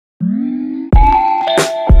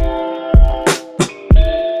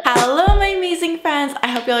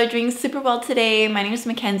you're doing super well today. My name is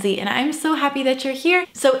Mackenzie and I'm so happy that you're here.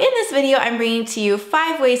 So in this video, I'm bringing to you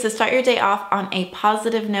 5 ways to start your day off on a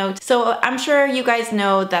positive note. So I'm sure you guys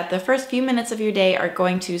know that the first few minutes of your day are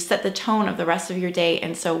going to set the tone of the rest of your day.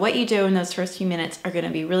 And so what you do in those first few minutes are going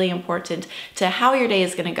to be really important to how your day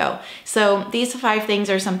is going to go. So these 5 things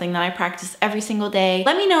are something that I practice every single day.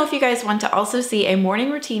 Let me know if you guys want to also see a morning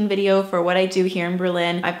routine video for what I do here in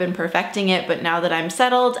Berlin. I've been perfecting it, but now that I'm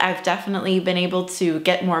settled, I've definitely been able to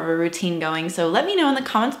get more of a routine going. So let me know in the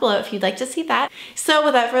comments below if you'd like to see that. So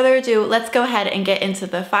without further ado, let's go ahead and get into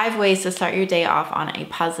the 5 ways to start your day off on a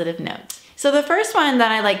positive note. So the first one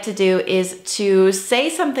that I like to do is to say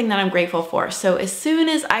something that I'm grateful for. So as soon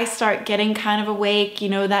as I start getting kind of awake, you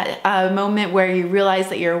know, that moment where you realize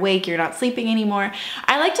that you're awake, you're not sleeping anymore,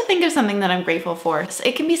 I like to think of something that I'm grateful for. So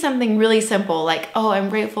it can be something really simple like, oh, I'm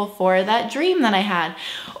grateful for that dream that I had,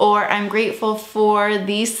 or I'm grateful for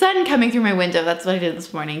the sun coming through my window. That's what I did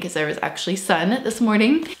this morning because there was actually sun this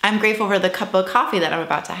morning. I'm grateful for the cup of coffee that I'm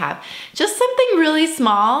about to have. Just something really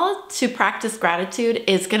small to practice gratitude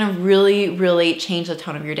is gonna really change the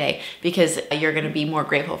tone of your day because you're going to be more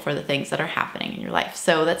grateful for the things that are happening in your life.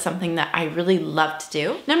 So that's something that I really love to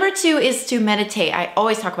do. Number 2 is to meditate. I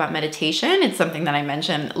always talk about meditation. It's something that I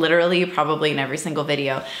mention literally probably in every single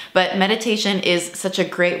video, but meditation is such a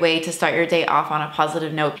great way to start your day off on a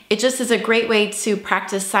positive note. It just is a great way to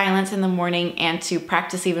practice silence in the morning and to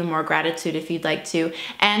practice even more gratitude if you'd like to,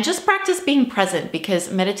 and just practice being present because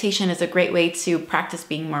meditation is a great way to practice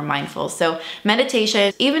being more mindful. So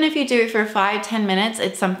meditation, even if you do it for 5-10 minutes,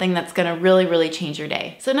 it's something that's gonna really change your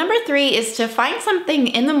day. So number 3 is to find something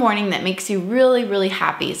in the morning that makes you really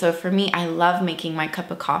happy. So for me, I love making my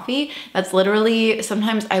cup of coffee. That's literally,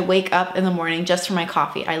 sometimes I wake up in the morning just for my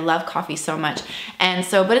coffee. I love coffee so much. And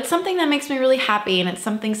so, but it's something that makes me really happy and it's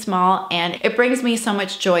something small and it brings me so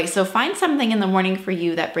much joy. So find something in the morning for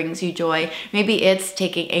you that brings you joy. Maybe it's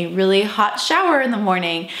taking a really hot shower in the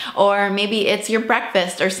morning, or maybe it's your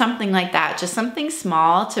breakfast or something like that. Just something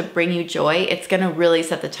small to bring you joy. It's gonna really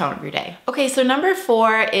set the tone of your day. Okay, so number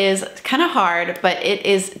 4 is kind of hard, but it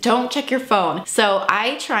is don't check your phone. So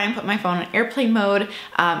I try and put my phone on airplane mode.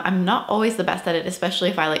 I'm not always the best at it, especially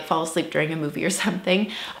if I like fall asleep during a movie or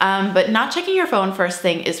something. But not checking your phone first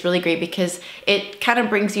thing is really great because it kind of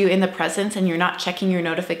brings you in the present and you're not checking your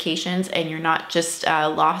notifications and you're not just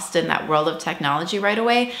lost in that world of technology right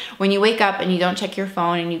away. When you wake up and you don't check your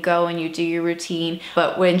phone and you go and you do your routine,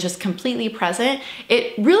 but when just completely present,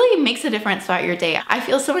 it really makes a difference throughout your day. I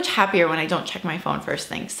feel so much happier when I don't check my phone first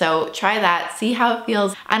thing. So try that, see how it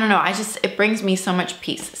feels. I don't know, it brings me so much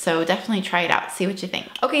peace. So definitely try it out, see what you think.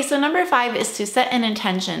 Okay, so number 5 is to set an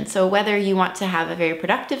intention. So whether you want to have a very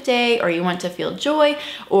productive day or you want to feel joy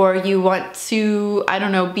or you want to, I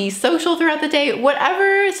don't know, be social throughout the day,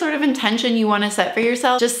 whatever sort of intention you want to set for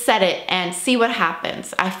yourself, just set it and see what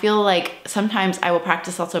happens. I feel like sometimes I will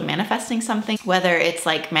practice also manifesting something, whether it's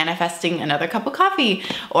like manifesting another cup of coffee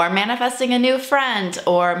or manifesting a new friend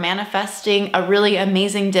or manifesting a really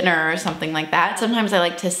amazing dinner or something like that. Sometimes I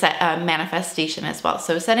like to set a manifestation as well.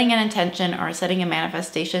 So setting an intention or setting a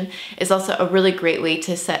manifestation is also a really great way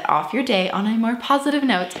to set off your day on a more positive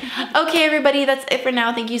note. Okay, everybody, that's it for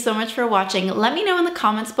now. Thank you so much for watching. Let me know in the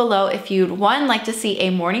comments below if you'd 1, like to see a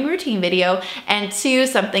morning routine video, and 2,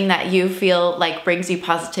 something that you feel like brings you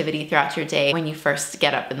positivity throughout your day when you first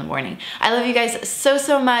get up in the morning. I love you guys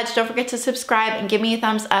so much. Don't forget to subscribe and give me a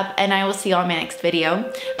thumbs up, and I will see you on my next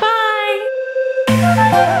video. Bye!